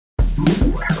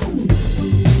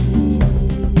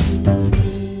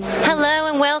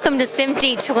to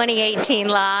SMPTE 2018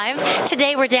 Live.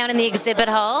 Today we're down in the exhibit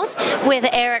halls with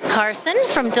Eric Carson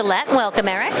from Dalet. Welcome,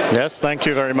 Eric. Yes, thank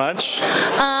you very much.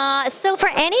 So for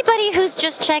anybody who's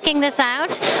just checking this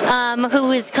out,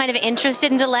 who is kind of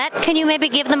interested in Dalet, can you maybe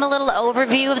give them a little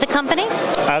overview of the company?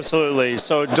 Absolutely.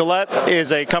 So Dalet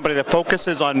is a company that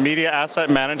focuses on media asset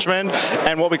management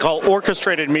and what we call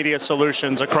orchestrated media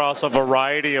solutions across a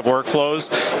variety of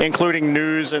workflows, including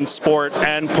news and sport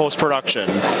and post-production.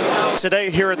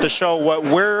 Today here at the show, what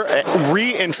we're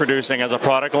reintroducing as a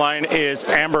product line is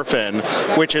Amberfin,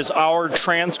 which is our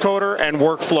transcoder and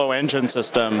workflow engine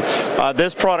system.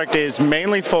 This product is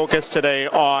mainly focused today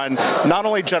on not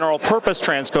only general purpose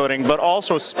transcoding, but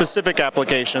also specific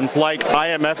applications like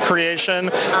IMF creation,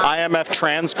 IMF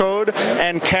transcode,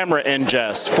 and camera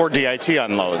ingest for DIT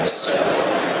unloads.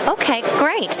 Okay,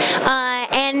 great.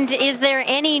 And is there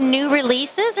any new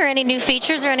releases or any new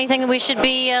features or anything that we should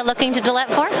be looking to Dalet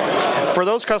for? For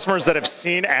those customers that have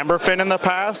seen Amberfin in the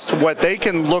past, what they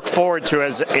can look forward to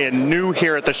as in new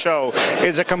here at the show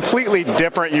is a completely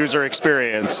different user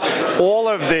experience. All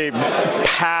of the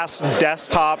past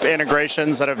desktop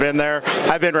integrations that have been there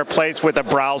have been replaced with a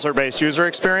browser-based user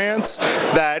experience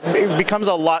that becomes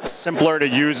a lot simpler to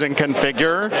use and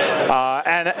configure.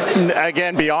 And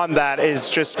again, beyond that is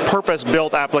just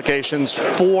purpose-built applications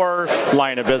for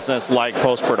line of business like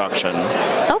post-production.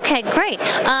 Okay, great.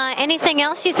 Anything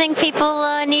else you think people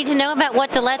need to know about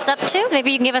what Dalet's up to?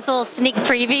 Maybe you can give us a little sneak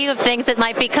preview of things that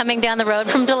might be coming down the road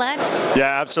from Dalet?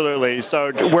 Yeah, absolutely.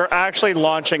 So we're actually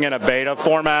launching in a beta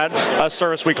format a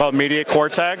service we call Media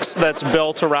Cortex that's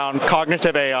built around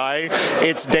cognitive AI.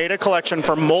 It's data collection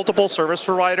from multiple service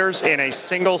providers in a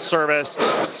single service,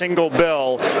 single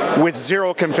bill with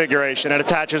zero configuration. It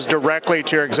attaches directly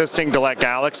to your existing Dalet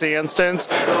Galaxy instance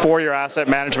for your asset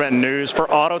management and news, for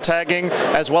auto tagging,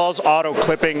 as well as auto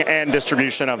clipping and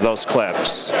distribution of those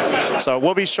clips. So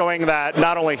we'll be showing that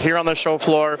not only here on the show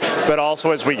floor, but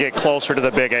also as we get closer to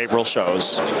the big April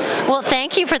shows. Well,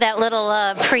 thank you for that little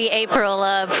pre-April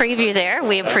preview there.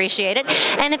 We appreciate it.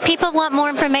 And if people want more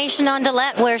information on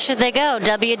Dalet, where should they go?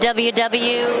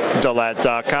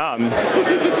 www.dalet.com.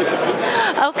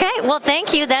 Okay, well,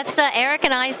 thank you. That's Eric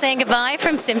and I saying goodbye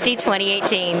from SMPTE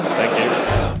 2018.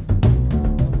 Thank you.